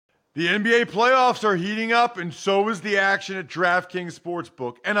The NBA playoffs are heating up, and so is the action at DraftKings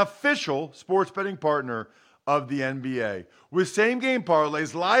Sportsbook, an official sports betting partner of the NBA. With same-game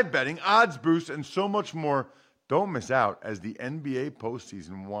parlays, live betting, odds boosts, and so much more, don't miss out as the NBA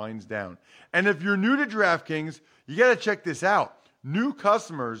postseason winds down. And if you're new to DraftKings, you got to check this out. New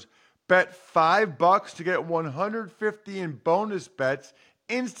customers bet $5 to get $150 in bonus bets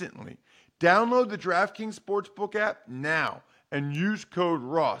instantly. Download the DraftKings Sportsbook app now and use code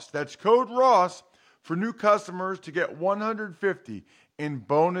ROSS. That's code ROSS for new customers to get $150 in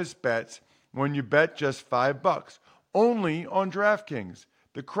bonus bets when you bet just $5. Only on DraftKings.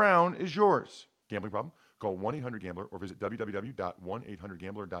 The crown is yours. Gambling problem? Call 1-800-GAMBLER or visit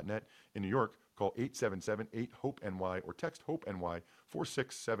www.1800gambler.net. In New York, call 877-8-HOPE-NY or text HOPE-NY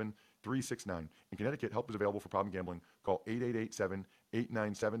 467-369. In Connecticut, help is available for problem gambling. Call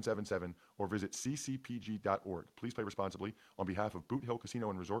 888-7-897-7777 or visit ccpg.org. Please play responsibly. On behalf of Boot Hill Casino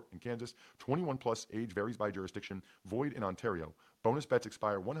and Resort in Kansas, 21 plus, age varies by jurisdiction, void in Ontario. Bonus bets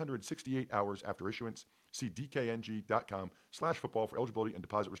expire 168 hours after issuance. See dkng.com/football for eligibility and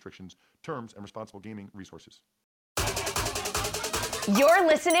deposit restrictions, terms, and responsible gaming resources. You're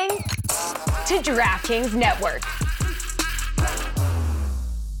listening to DraftKings Network.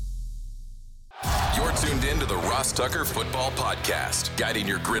 You're tuned in to the Ross Tucker Football Podcast, guiding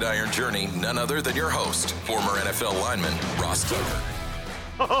your gridiron journey, none other than your host, former NFL lineman, Ross Tucker.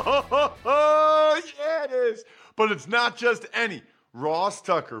 Oh, yeah, it is. But it's not just any Ross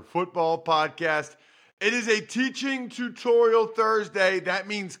Tucker Football Podcast. It is a teaching tutorial Thursday. That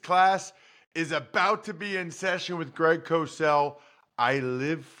means class is about to be in session with Greg Cosell. I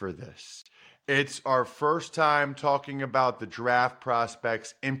live for this. It's our first time talking about the draft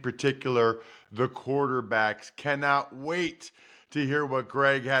prospects, in particular, the quarterbacks. Cannot wait to hear what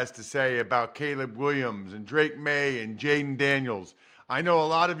Greg has to say about Caleb Williams and Drake May and Jaden Daniels. I know a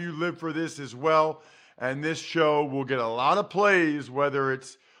lot of you live for this as well, and this show will get a lot of plays, whether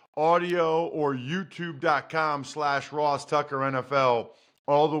it's audio or youtube.com/Ross Tucker NFL,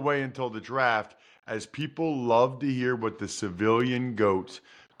 all the way until the draft, as people love to hear what the civilian GOAT,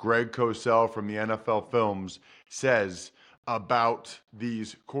 Greg Cosell from the NFL Films, says about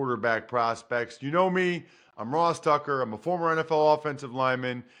these quarterback prospects. You know me, I'm Ross Tucker. I'm a former NFL offensive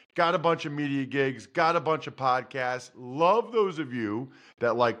lineman, got a bunch of media gigs, got a bunch of podcasts. Love those of you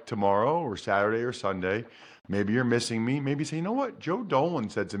that like tomorrow or Saturday or Sunday. Maybe you're missing me. Maybe say, you know what? Joe Dolan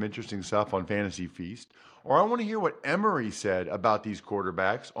said some interesting stuff on Fantasy Feast. Or I want to hear what Emery said about these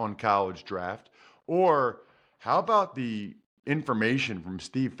quarterbacks on College Draft. Or how about the information from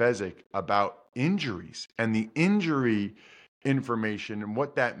Steve Fezzik about injuries and the injury information and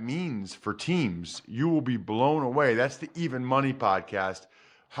what that means for teams? You will be blown away. That's the Even Money podcast.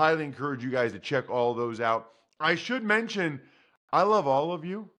 Highly encourage you guys to check all those out. I should mention, I love all of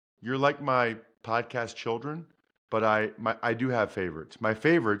you. You're like my podcast children, but I do have favorites. My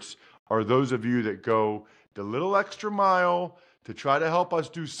favorites are those of you that go the little extra mile to try to help us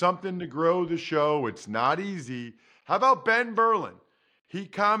do something to grow the show. It's not easy. How about Ben Berlin? He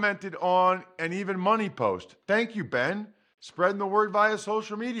commented on an Even Money post. Thank you, Ben. Spreading the word via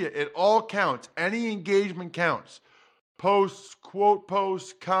social media. It all counts. Any engagement counts. Posts, quote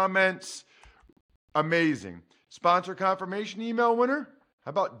posts, comments. Amazing. Sponsor confirmation email winner? How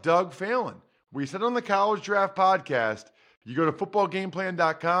about Doug Phelan? We said on the College Draft Podcast, you go to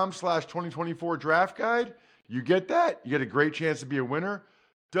footballgameplan.com/2024 draft guide. You get that. You get a great chance to be a winner.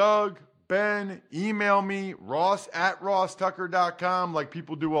 Doug, Ben, email me, ross@rosstucker.com, like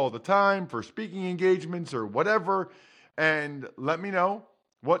people do all the time for speaking engagements or whatever, and let me know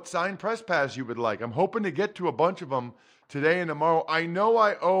what signed press pass you would like. I'm hoping to get to a bunch of them today and tomorrow. I know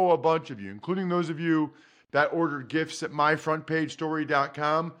I owe a bunch of you, including those of you that ordered gifts at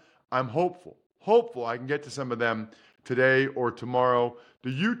myfrontpagestory.com. I'm hopeful I can get to some of them today or tomorrow. The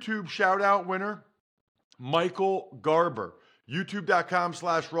YouTube shout-out winner, Michael Garber.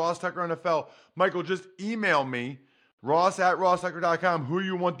 YouTube.com/Ross Tucker NFL. Michael, just email me, ross@rosstucker.com, who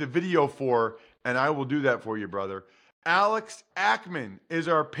you want the video for, and I will do that for you, brother. Alex Ackman is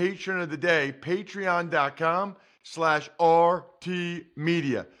our patron of the day, patreon.com/RT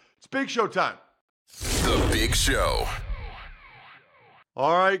Media. It's Big Show time. The Big Show.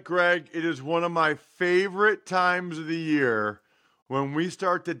 All right, Greg, it is one of my favorite times of the year when we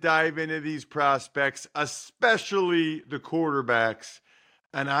start to dive into these prospects, especially the quarterbacks,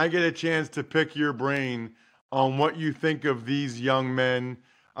 and I get a chance to pick your brain on what you think of these young men.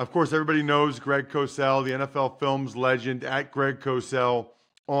 Of course, everybody knows Greg Cosell, the NFL Films legend, at Greg Cosell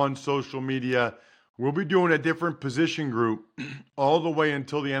on social media. We'll be doing a different position group all the way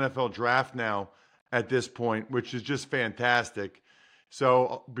until the NFL draft now at this point, which is just fantastic.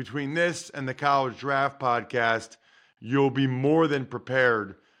 So between this and the College Draft Podcast, you'll be more than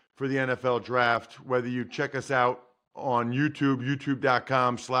prepared for the NFL Draft, whether you check us out on YouTube,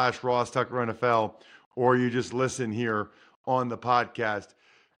 youtube.com/Ross Tucker NFL, or you just listen here on the podcast.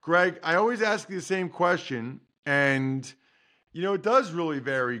 Greg, I always ask you the same question, and it does really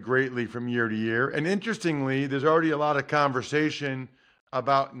vary greatly from year to year. And interestingly, there's already a lot of conversation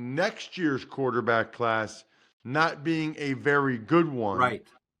about next year's quarterback class not being a very good one. Right.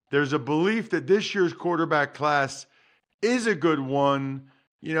 There's a belief that this year's quarterback class is a good one.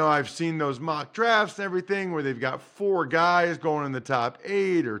 I've seen those mock drafts and everything where they've got 4 guys going in the top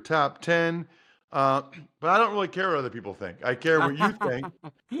 8 or top 10. But I don't really care what other people think. I care what you think.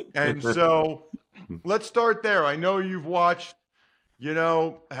 And so let's start there. I know you've watched,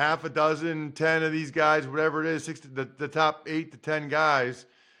 half a dozen, 10 of these guys, whatever it is, the top 8 to 10 guys.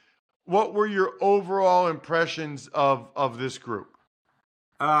 What were your overall impressions of this group?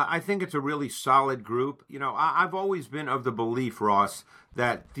 I think it's a really solid group. I've always been of the belief, Ross,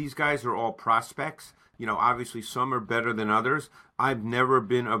 that these guys are all prospects. Obviously some are better than others. I've never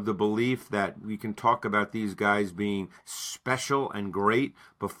been of the belief that we can talk about these guys being special and great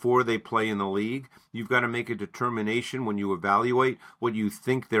before they play in the league. You've got to make a determination when you evaluate what you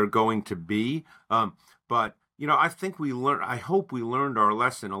think they're going to be. But I think I hope we learned our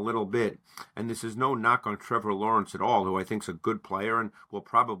lesson a little bit. And this is no knock on Trevor Lawrence at all, who I think is a good player and will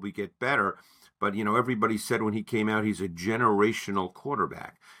probably get better. But, everybody said when he came out, he's a generational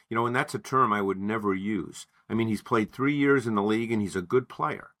quarterback. And that's a term I would never use. I mean, he's played 3 years in the league and he's a good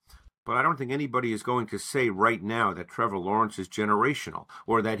player. But I don't think anybody is going to say right now that Trevor Lawrence is generational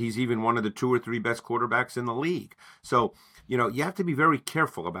or that he's even one of the 2 or 3 best quarterbacks in the league. So, you have to be very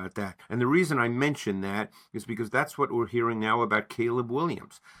careful about that. And the reason I mention that is because that's what we're hearing now about Caleb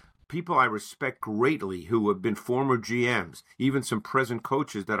Williams. People I respect greatly who have been former GMs, even some present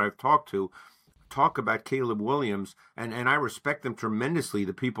coaches that I've talked to, talk about Caleb Williams, and I respect them tremendously,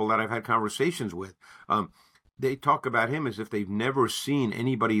 the people that I've had conversations with. They talk about him as if they've never seen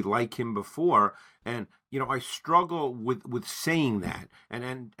anybody like him before. And, I struggle with saying that.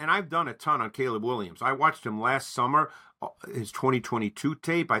 And I've done a ton on Caleb Williams. I watched him last summer, his 2022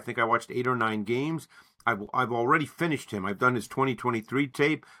 tape. I think I watched 8 or 9 games. I've already finished him. I've done his 2023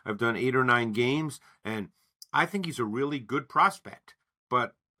 tape. I've done 8 or 9 games. And I think he's a really good prospect.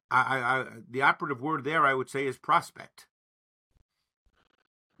 But the operative word there, I would say, is prospect.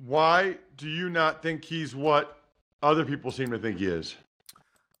 Why do you not think he's what other people seem to think he is?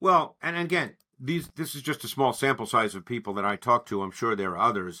 Well, and again, this is just a small sample size of people that I talk to. I'm sure there are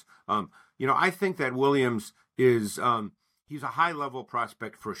others. I think that Williams is he's a high-level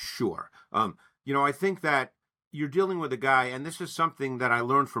prospect for sure. I think that you're dealing with a guy, and this is something that I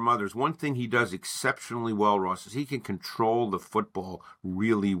learned from others. One thing he does exceptionally well, Ross, is he can control the football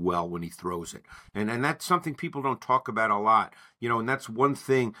really well when he throws it. And that's something people don't talk about a lot. And that's one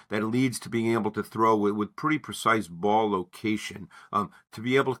thing that leads to being able to throw with pretty precise ball location, to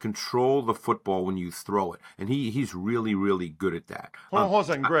be able to control the football when you throw it. And he's really, really good at that. Hold on a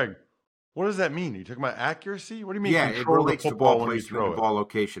second, Greg. What does that mean? Are you talking about accuracy? What do you mean? Yeah, it relates to ball placement and ball it?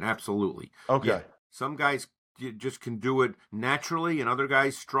 location. Absolutely. Okay. Yeah. Some guys just can do it naturally, and other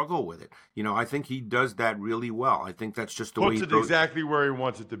guys struggle with it. I think he does that really well. I think that's just the way he puts it exactly where he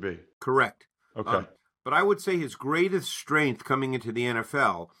wants it to be. Correct. Okay. But I would say his greatest strength coming into the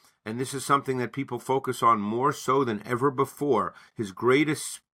NFL, and this is something that people focus on more so than ever before, his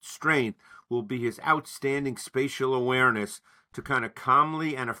greatest strength will be his outstanding spatial awareness to kind of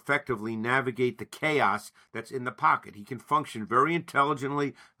calmly and effectively navigate the chaos that's in the pocket. He can function very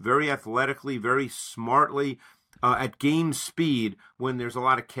intelligently, very athletically, very smartly at game speed when there's a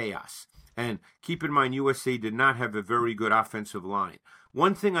lot of chaos. And keep in mind, USA did not have a very good offensive line.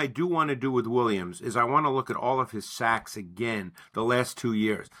 One thing I do want to do with Williams is I want to look at all of his sacks again the last 2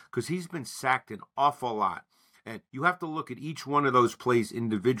 years, because he's been sacked an awful lot. And you have to look at each one of those plays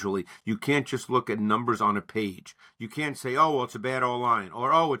individually. You can't just look at numbers on a page. You can't say, oh, well, it's a bad O-line,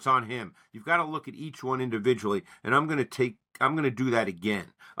 or, oh, it's on him. You've got to look at each one individually, and I'm going to do that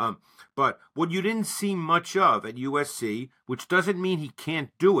again. But what you didn't see much of at USC, which doesn't mean he can't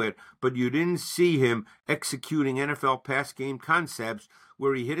do it, but you didn't see him executing NFL pass game concepts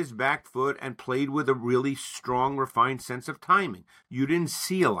where he hit his back foot and played with a really strong, refined sense of timing. You didn't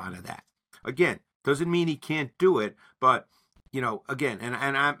see a lot of that. Again, doesn't mean he can't do it, but again,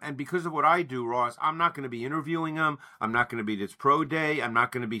 and because of what I do, Ross, I'm not going to be interviewing him. I'm not going to be this pro day. I'm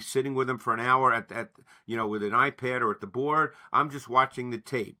not going to be sitting with him for an hour at with an iPad or at the board. I'm just watching the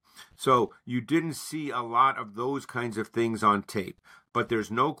tape. So you didn't see a lot of those kinds of things on tape, but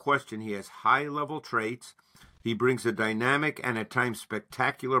there's no question he has high level traits. He brings a dynamic and at times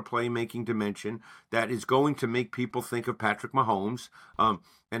spectacular playmaking dimension that is going to make people think of Patrick Mahomes. And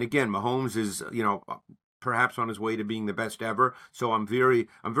again, Mahomes is, perhaps on his way to being the best ever. So I'm very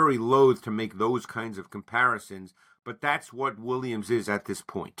loath to make those kinds of comparisons. But that's what Williams is at this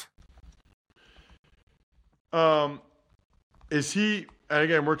point. Is he, and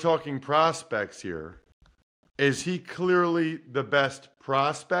again, we're talking prospects here. Is he clearly the best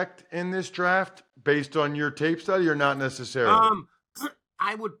prospect in this draft based on your tape study or not necessarily?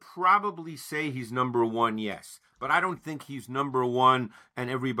 I would probably say he's number one, yes. But I don't think he's number one and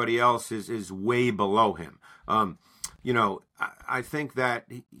everybody else is way below him. I think that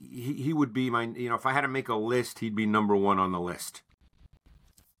he would be my, if I had to make a list, he'd be number one on the list.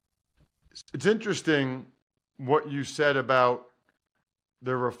 It's interesting what you said about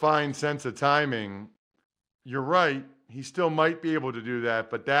the refined sense of timing. You're right. He still might be able to do that,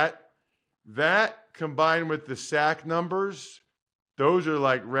 but that combined with the sack numbers, those are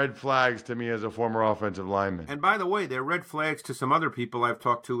like red flags to me as a former offensive lineman. And by the way, they're red flags to some other people I've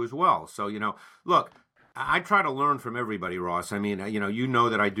talked to as well. So, look, I try to learn from everybody, Ross. I mean, you know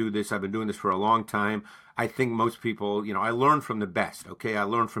that I do this. I've been doing this for a long time. I think most people, I learn from the best, okay? I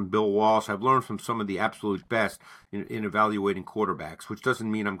learned from Bill Walsh. I've learned from some of the absolute best in evaluating quarterbacks, which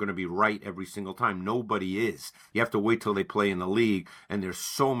doesn't mean I'm going to be right every single time. Nobody is. You have to wait till they play in the league, and there's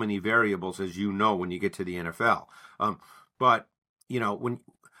so many variables, as you know, when you get to the NFL. But,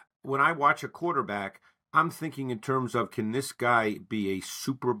 when I watch a quarterback, I'm thinking in terms of, can this guy be a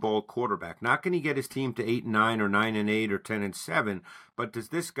Super Bowl quarterback? Not can he get his team to 8-9 or 9-8 or 10-7, but does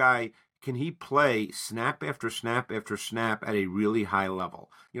this guy, can he play snap after snap after snap at a really high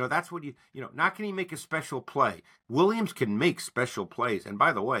level? That's what not can he make a special play. Williams can make special plays. And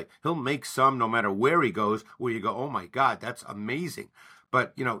by the way, he'll make some no matter where he goes, where you go, oh my God, that's amazing.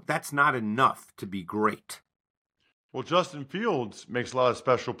 But, that's not enough to be great. Well, Justin Fields makes a lot of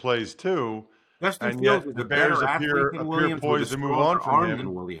special plays too. Justin Fields is a better athlete than Williams, poised to move on from him.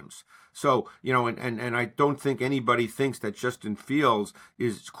 Than Williams. So, and I don't think anybody thinks that Justin Fields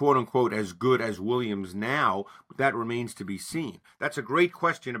is, quote unquote, as good as Williams now. That remains to be seen. That's a great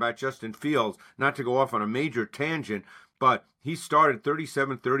question about Justin Fields, not to go off on a major tangent, but he started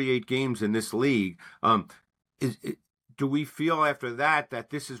 37, 38 games in this league. Do we feel after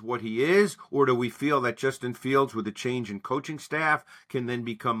that this is what he is, or do we feel that Justin Fields, with a change in coaching staff, can then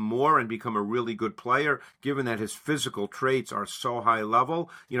become more and become a really good player, given that his physical traits are so high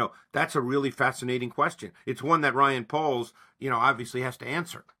level? That's a really fascinating question. It's one that Ryan Poles, obviously has to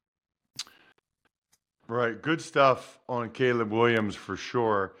answer. Right. Good stuff on Caleb Williams for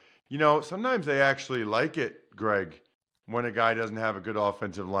sure. Sometimes they actually like it, Greg, when a guy doesn't have a good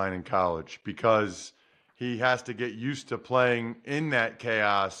offensive line in college, because he has to get used to playing in that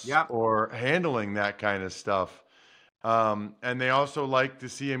chaos or handling that kind of stuff. And they also like to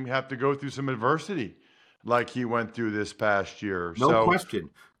see him have to go through some adversity like he went through this past year. No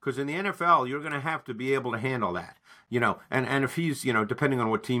question. Because in the NFL, you're going to have to be able to handle that. And if he's, depending on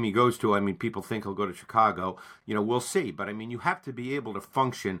what team he goes to, people think he'll go to Chicago, we'll see. But, you have to be able to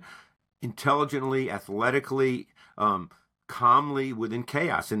function intelligently, athletically, calmly within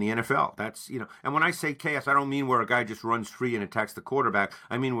chaos in the NFL. That's, and when I say chaos, I don't mean where a guy just runs free and attacks the quarterback.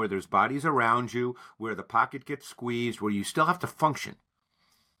 I mean where there's bodies around you, where the pocket gets squeezed, where you still have to function.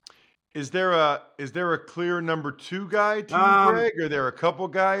 Is there a clear number two guy to you, Greg? Are there a couple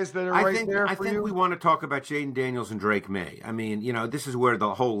guys that are there for you? I think we want to talk about Jaden Daniels and Drake May. This is where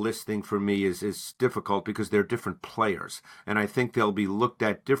the whole list thing for me is difficult, because they're different players. And I think they'll be looked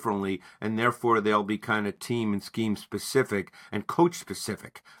at differently, and therefore they'll be kind of team and scheme specific and coach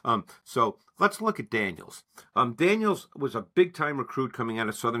specific. So let's look at Daniels. Daniels was a big-time recruit coming out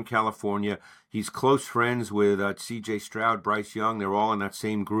of Southern California. He's close friends with C.J. Stroud, Bryce Young. They're all in that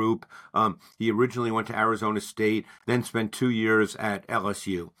same group. He originally went to Arizona State, then spent 2 years at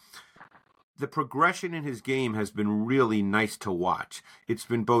LSU. The progression in his game has been really nice to watch. It's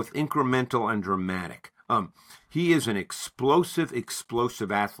been both incremental and dramatic. He is an explosive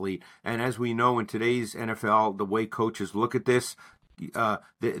athlete. And as we know in today's NFL, the way coaches look at this,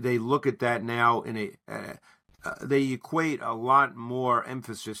 they look at that now they equate a lot more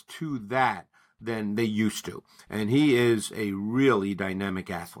emphasis to that than they used to. And he is a really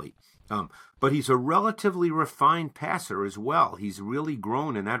dynamic athlete. But he's a relatively refined passer as well. He's really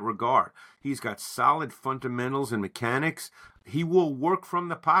grown in that regard. He's got solid fundamentals and mechanics. He will work from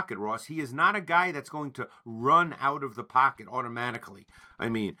the pocket, Ross. He is not a guy that's going to run out of the pocket automatically.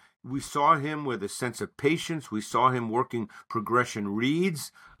 We saw him with a sense of patience. We saw him working progression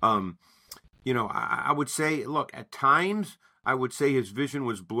reads. I would say, look, at times I would say his vision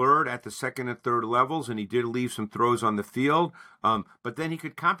was blurred at the second and third levels, and he did leave some throws on the field. But then he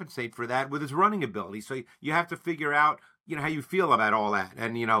could compensate for that with his running ability. So you have to figure out, how you feel about all that.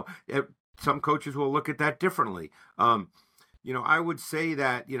 And, some coaches will look at that differently. I would say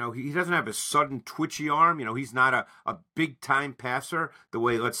that, he doesn't have a sudden twitchy arm. He's not a big-time passer the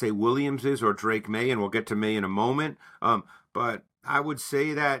way, let's say, Williams is or Drake May, and we'll get to May in a moment. But I would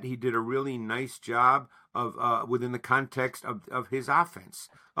say that he did a really nice job of within the context of his offense.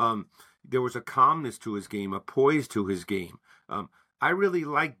 There was a calmness to his game, a poise to his game. I really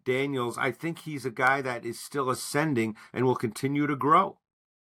like Daniels. I think he's a guy that is still ascending and will continue to grow.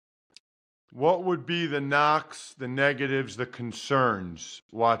 What would be the knocks, the negatives, the concerns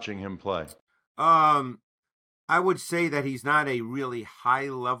watching him play? I would say that he's not a really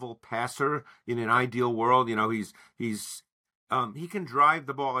high-level passer in an ideal world. He can drive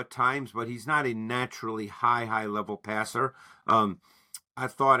the ball at times, but he's not a naturally high-level passer. I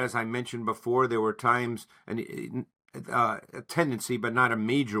thought, as I mentioned before, there were times a tendency, but not a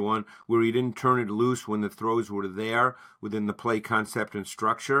major one, where he didn't turn it loose when the throws were there within the play concept and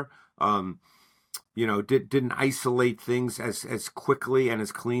structure. Didn't isolate things as quickly and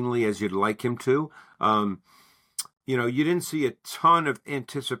as cleanly as you'd like him to. You didn't see a ton of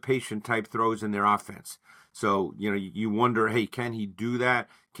anticipation type throws in their offense. So, you wonder, hey, can he do that?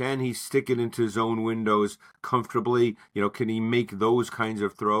 Can he stick it into zone windows comfortably? Can he make those kinds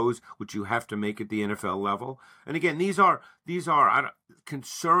of throws, which you have to make at the NFL level? And again, these are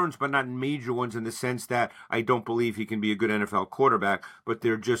concerns, but not major ones in the sense that I don't believe he can be a good NFL quarterback, but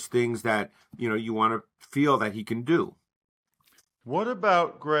they're just things that, you want to feel that he can do. What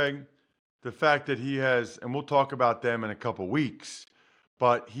about, Greg, the fact that he has, and we'll talk about them in a couple weeks,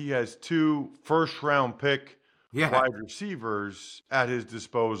 but he has 2 first-round pick wide receivers at his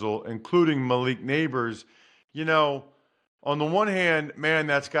disposal, including Malik Neighbors. On the one hand, man,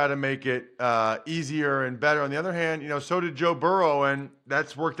 that's got to make it easier and better. On the other hand, so did Joe Burrow, and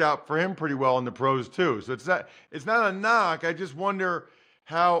that's worked out for him pretty well in the pros too. So it's not a knock. I just wonder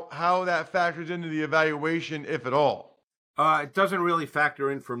how that factors into the evaluation, if at all. It doesn't really factor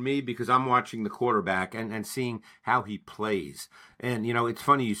in for me because I'm watching the quarterback and seeing how he plays. And, it's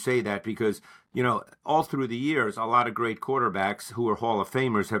funny you say that because, all through the years, a lot of great quarterbacks who are Hall of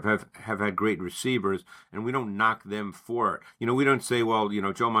Famers have had great receivers, and we don't knock them for it. We don't say, well,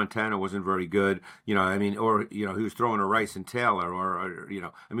 Joe Montana wasn't very good, or he was throwing a Rice and Taylor, or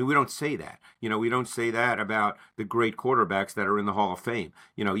we don't say that. We don't say that about the great quarterbacks that are in the Hall of Fame.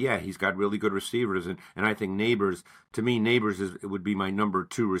 He's got really good receivers, and I think Neighbors would be my number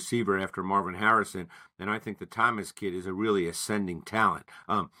 2 receiver after Marvin Harrison, and I think the Thomas kid is a really ascending talent.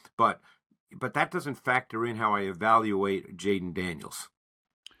 But that doesn't factor in how I evaluate Jaden Daniels.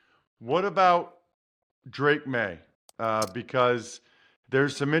 What about Drake May? Because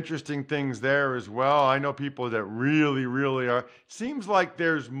there's some interesting things there as well. I know people that really, really are. Seems like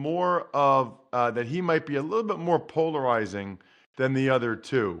there's more of that he might be a little bit more polarizing than the other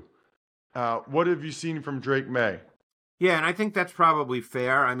 2. What have you seen from Drake May? Yeah, and I think that's probably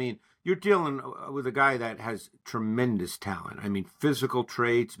fair. You're dealing with a guy that has tremendous talent. Physical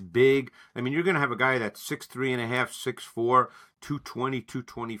traits, big. You're going to have a guy that's 6'3.5", 6'4", 220,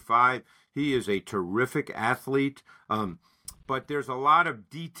 225. He is a terrific athlete, but there's a lot of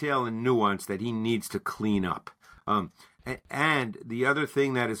detail and nuance that he needs to clean up. And the other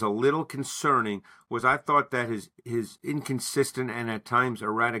thing that is a little concerning was I thought that his inconsistent and at times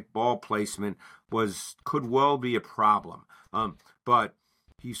erratic ball placement could well be a problem. But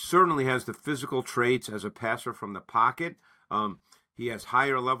he certainly has the physical traits as a passer from the pocket. He has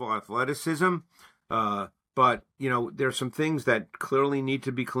higher level athleticism. But, there's some things that clearly need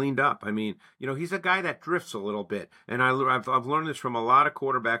to be cleaned up. He's a guy that drifts a little bit. And I've learned this from a lot of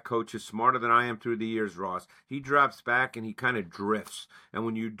quarterback coaches smarter than I am through the years, Ross. He drops back and he kind of drifts. And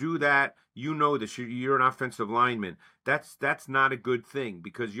when you do that, that you're an offensive lineman. That's not a good thing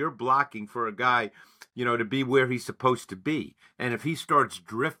because you're blocking for a guy, to be where he's supposed to be. And if he starts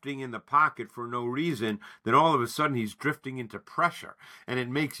drifting in the pocket for no reason, then all of a sudden he's drifting into pressure. And it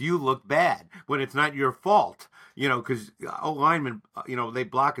makes you look bad when it's not your fault, because linemen, they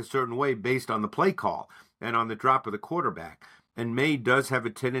block a certain way based on the play call and on the drop of the quarterback. And May does have a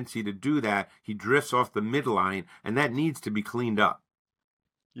tendency to do that. He drifts off the midline, and that needs to be cleaned up.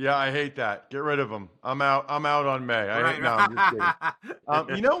 Yeah, I hate that. Get rid of him. I'm out on May. I'm just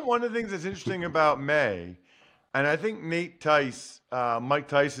kidding. One of the things that's interesting about May, and I think Nate Tice, Mike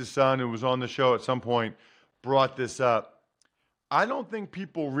Tice's son, who was on the show at some point, brought this up. I don't think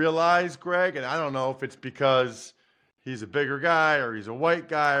people realize, Greg, and I don't know if it's because he's a bigger guy or he's a white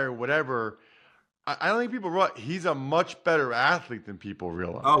guy or whatever, I don't think people realize he's a much better athlete than people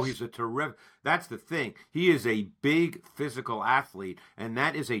realize. Oh, he's a terrific. That's the thing. He is a big physical athlete, and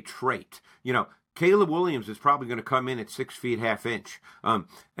that is a trait. Caleb Williams is probably going to come in at 6 feet half inch. And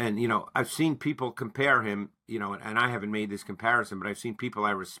I've seen people compare him. And I haven't made this comparison, but I've seen people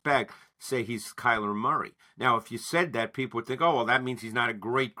I respect say he's Kyler Murray. Now, if you said that, people would think, oh, well, that means he's not a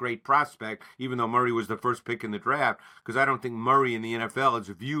great prospect, even though Murray was the first pick in the draft, because I don't think Murray in the NFL is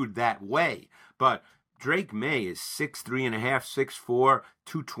viewed that way. But Drake May is 6'3.5", 6'4",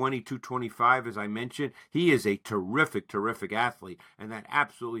 220, 225, as I mentioned. He is a terrific athlete, and that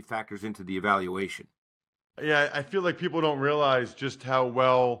absolutely factors into the evaluation. Yeah, I feel like people don't realize just how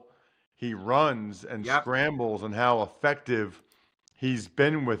well he runs and scrambles and how effective he's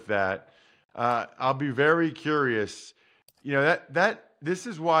been with that. I'll be very curious. This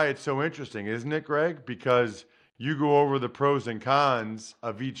is why it's so interesting, isn't it, Greg? Because you go over the pros and cons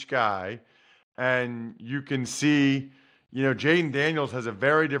of each guy, and you can see, Jaden Daniels has a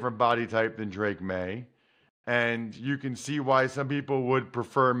very different body type than Drake May. And you can see why some people would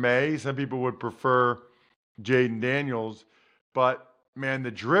prefer May, some people would prefer Jaden Daniels. But, man,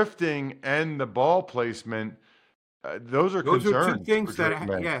 the drifting and the ball placement, those are two things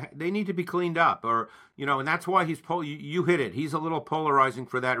that, they need to be cleaned up. And that's why he's you hit it. He's a little polarizing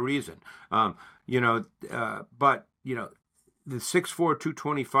for that reason. The 6'4",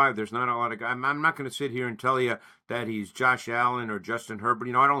 225, there's not a lot of guys. I'm not going to sit here and tell you that he's Josh Allen or Justin Herbert.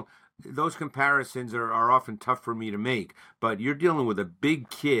 Those comparisons are often tough for me to make. But you're dealing with a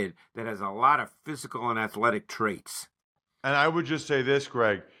big kid that has a lot of physical and athletic traits. And I would just say this,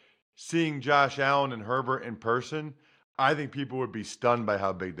 Greg. Seeing Josh Allen and Herbert in person, I think people would be stunned by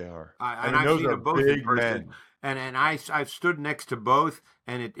how big they are. I've seen them both in person. And I've stood next to both,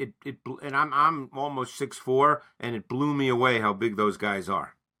 and I'm almost 6'4", and it blew me away how big those guys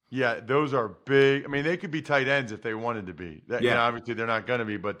are. Yeah, those are big. I mean, they could be tight ends if they wanted to be. Obviously they're not going to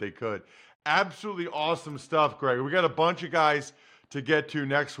be, but they could. Absolutely awesome stuff, Greg. We got a bunch of guys to get to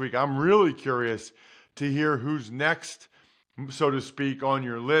next week. I'm really curious to hear who's next, so to speak, on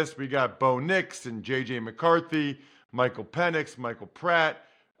your list. We got Bo Nix and J.J. McCarthy, Michael Penix, Michael Pratt,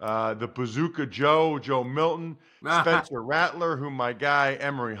 the Bazooka Joe Milton, Spencer Rattler, who my guy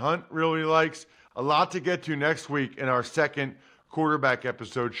Emery Hunt really likes. A lot to get to next week in our second quarterback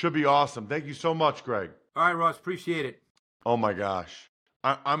episode. Should be awesome. Thank you so much, Greg. All right, Ross. Appreciate it. Oh, my gosh.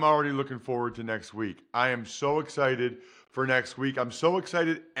 I'm already looking forward to next week. I am so excited for next week. I'm so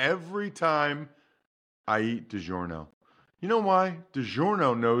excited every time I eat DiGiorno. You know why?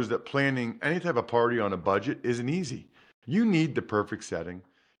 DiGiorno knows that planning any type of party on a budget isn't easy. You need the perfect setting.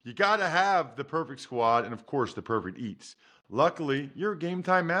 You got to have the perfect squad and, of course, the perfect eats. Luckily, you're a Game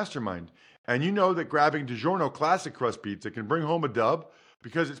Time mastermind, and you know that grabbing DiGiorno Classic Crust Pizza can bring home a dub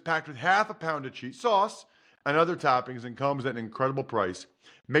because it's packed with half a pound of cheese sauce and other toppings and comes at an incredible price.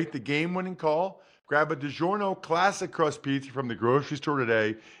 Make the game-winning call. Grab a DiGiorno Classic Crust Pizza from the grocery store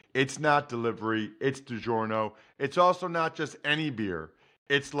today. It's not delivery. It's DiGiorno. It's also not just any beer.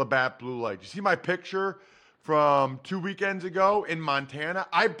 It's Labatt Blue Light. You see my picture from 2 weekends ago in Montana?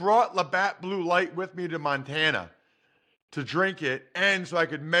 I brought Labatt Blue Light with me to Montana to drink it and so I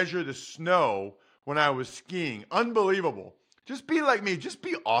could measure the snow when I was skiing. Unbelievable. Just be like me. Just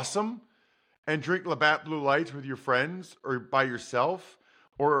be awesome and drink Labatt Blue Lights with your friends or by yourself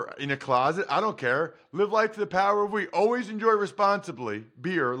or in a closet. I don't care. Live life to the power of we. Always enjoy responsibly.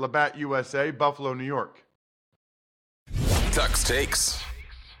 Beer, Labatt USA, Buffalo, New York. Tux Takes.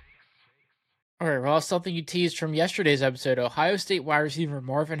 All right, Ross, something you teased from yesterday's episode. Ohio State wide receiver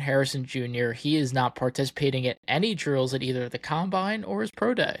Marvin Harrison Jr., he is not participating in any drills at either the Combine or his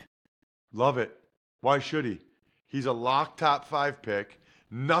pro day. Love it. Why should he? He's a lock top 5 pick.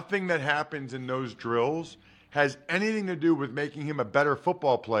 Nothing that happens in those drills has anything to do with making him a better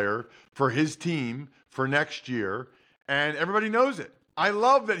football player for his team for next year, and everybody knows it. I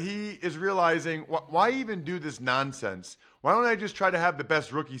love that he is realizing, why even do this nonsense? Why don't I just try to have the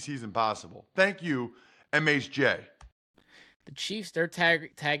best rookie season possible? Thank you, MHJ. The Chiefs, they're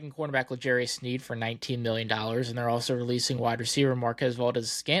tagging cornerback L'Jarius Sneed for $19 million, and they're also releasing wide receiver Marquez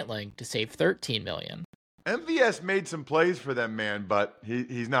Valdez-Scantling to save $13 million. MVS made some plays for them, man, but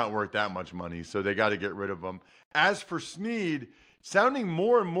he's not worth that much money, so they got to get rid of him. As for Sneed, sounding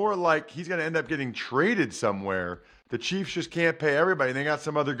more and more like he's going to end up getting traded somewhere. The Chiefs just can't pay everybody. They got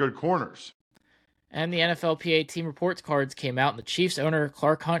some other good corners. And the NFLPA team reports cards came out, and the Chiefs owner,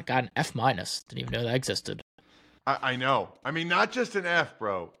 Clark Hunt, got an F-. Didn't even know that existed. I know. I mean, not just an F,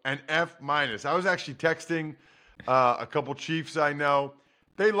 bro. An F-. I was actually texting a couple Chiefs I know.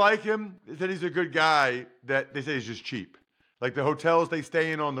 They like him. They said he's a good guy. That they say he's just cheap. Like the hotels they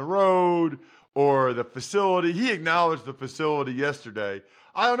stay in on the road or the facility. He acknowledged the facility yesterday.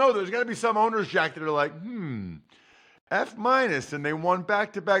 I don't know. There's got to be some owners, Jack, that are like, F-, and they won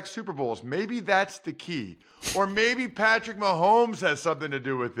back-to-back Super Bowls. Maybe that's the key. Or maybe Patrick Mahomes has something to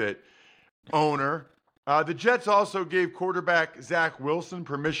do with it, owner. The Jets also gave quarterback Zach Wilson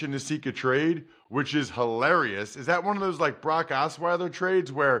permission to seek a trade, which is hilarious. Is that one of those like Brock Osweiler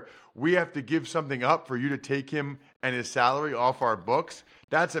trades where we have to give something up for you to take him and his salary off our books?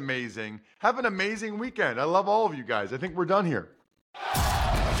 That's amazing. Have an amazing weekend. I love all of you guys. I think we're done here.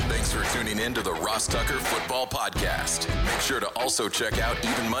 Thanks for tuning in to the Ross Tucker Football Podcast. Make sure to also check out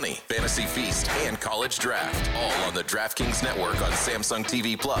Even Money, Fantasy Feast, and College Draft, all on the DraftKings Network on Samsung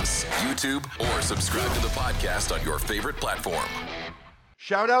TV Plus, YouTube, or subscribe to the podcast on your favorite platform.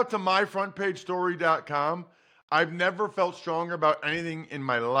 Shout out to myfrontpagestory.com. I've never felt stronger about anything in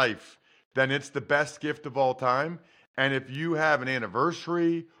my life than it's the best gift of all time. And if you have an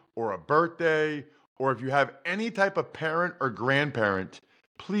anniversary or a birthday, or if you have any type of parent or grandparent,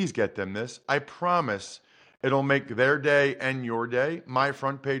 please get them this. I promise it'll make their day and your day.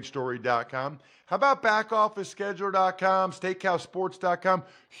 myfrontpagestory.com. How about backofficescheduler.com, steakhousesports.com,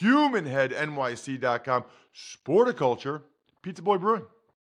 humanheadnyc.com, Sporticulture, Pizza Boy Brewing.